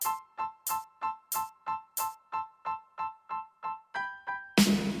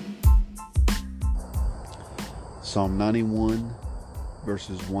Psalm 91,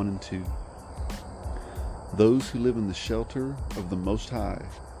 verses 1 and 2. Those who live in the shelter of the Most High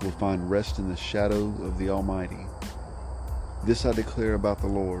will find rest in the shadow of the Almighty. This I declare about the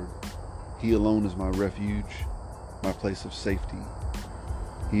Lord. He alone is my refuge, my place of safety.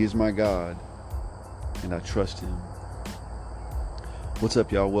 He is my God, and I trust Him. What's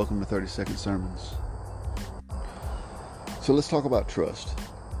up, y'all? Welcome to 30-Second Sermons. So let's talk about trust.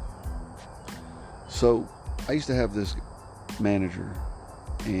 So I used to have this manager,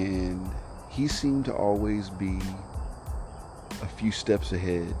 and he seemed to always be a few steps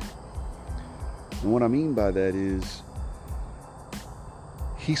ahead. And what I mean by that is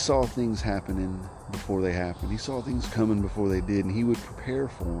he saw things happening before they happened. He saw things coming before they did, and he would prepare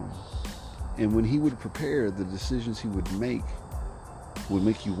for them. And when he would prepare, the decisions he would make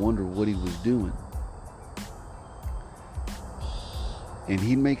you wonder what he was doing. And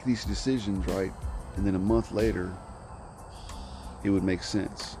he'd make these decisions, right? And then a month later, it would make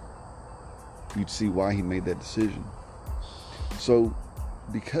sense. You'd see why he made that decision. So,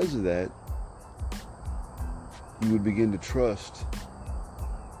 because of that, you would begin to trust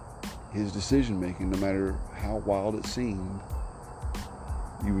his decision making, no matter how wild it seemed.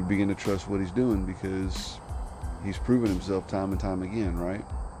 You would begin to trust what he's doing because he's proven himself time and time again, right?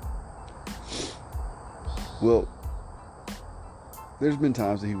 Well, there's been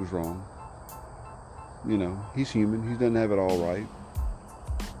times that he was wrong. You know, he's human. He doesn't have it all right.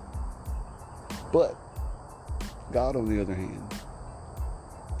 But God, on the other hand,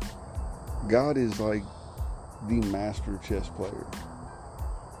 God is like the master chess player.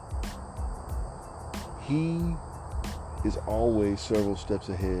 He is always several steps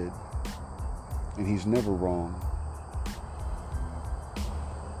ahead, and he's never wrong.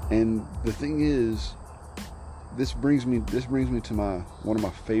 And the thing is, this brings me to one of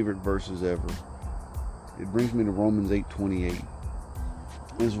my favorite verses ever. It brings me to Romans 8:28.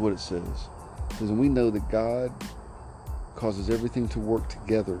 This is what it says. It says, and we know that God causes everything to work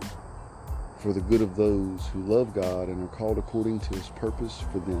together for the good of those who love God and are called according to His purpose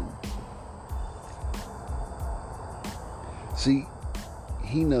for them. See,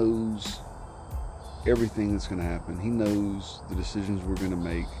 He knows everything that's going to happen. He knows the decisions we're going to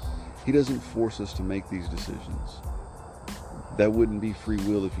make. He doesn't force us to make these decisions. That wouldn't be free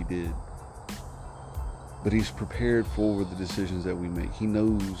will if He did. But He's prepared for the decisions that we make. He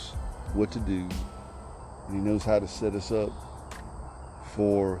knows what to do, and He knows how to set us up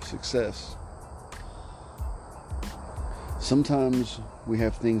for success. Sometimes we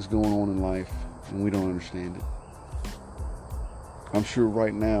have things going on in life and we don't understand it. I'm sure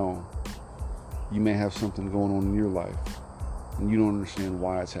right now you may have something going on in your life and you don't understand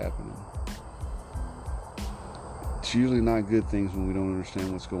why it's happening. It's usually not good things when we don't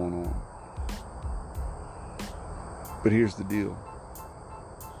understand what's going on. But here's the deal.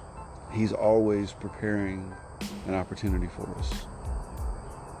 He's always preparing an opportunity for us.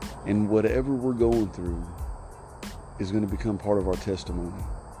 And whatever we're going through is going to become part of our testimony.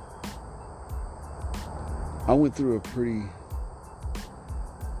 I went through a pretty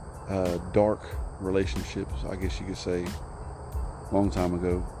dark relationship, I guess you could say, a long time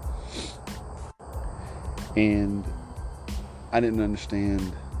ago. And I didn't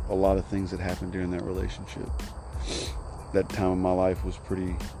understand a lot of things that happened during that relationship. That time in my life was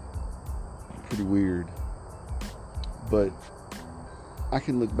pretty weird. But I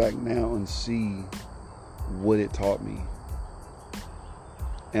can look back now and see what it taught me.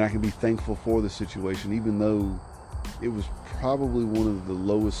 And I can be thankful for the situation, even though it was probably one of the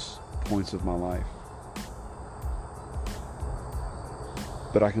lowest points of my life.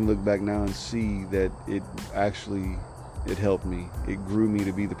 But I can look back now and see that it helped me. It grew me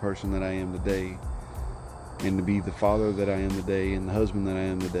to be the person that I am today, and to be the father that I am today, and the husband that I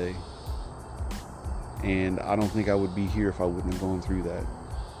am today. And I don't think I would be here if I wouldn't have gone through that.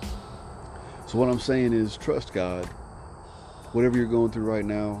 So what I'm saying is, trust God. Whatever you're going through right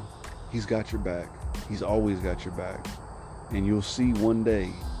now, He's got your back. He's always got your back. And you'll see one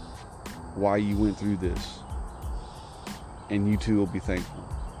day why you went through this. And you too will be thankful.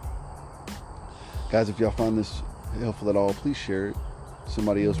 Guys, if y'all find this helpful at all, please share it.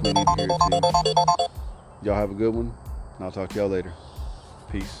 Somebody else may need to hear it too. Y'all have a good one, and I'll talk to y'all later.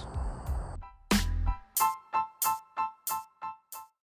 Peace.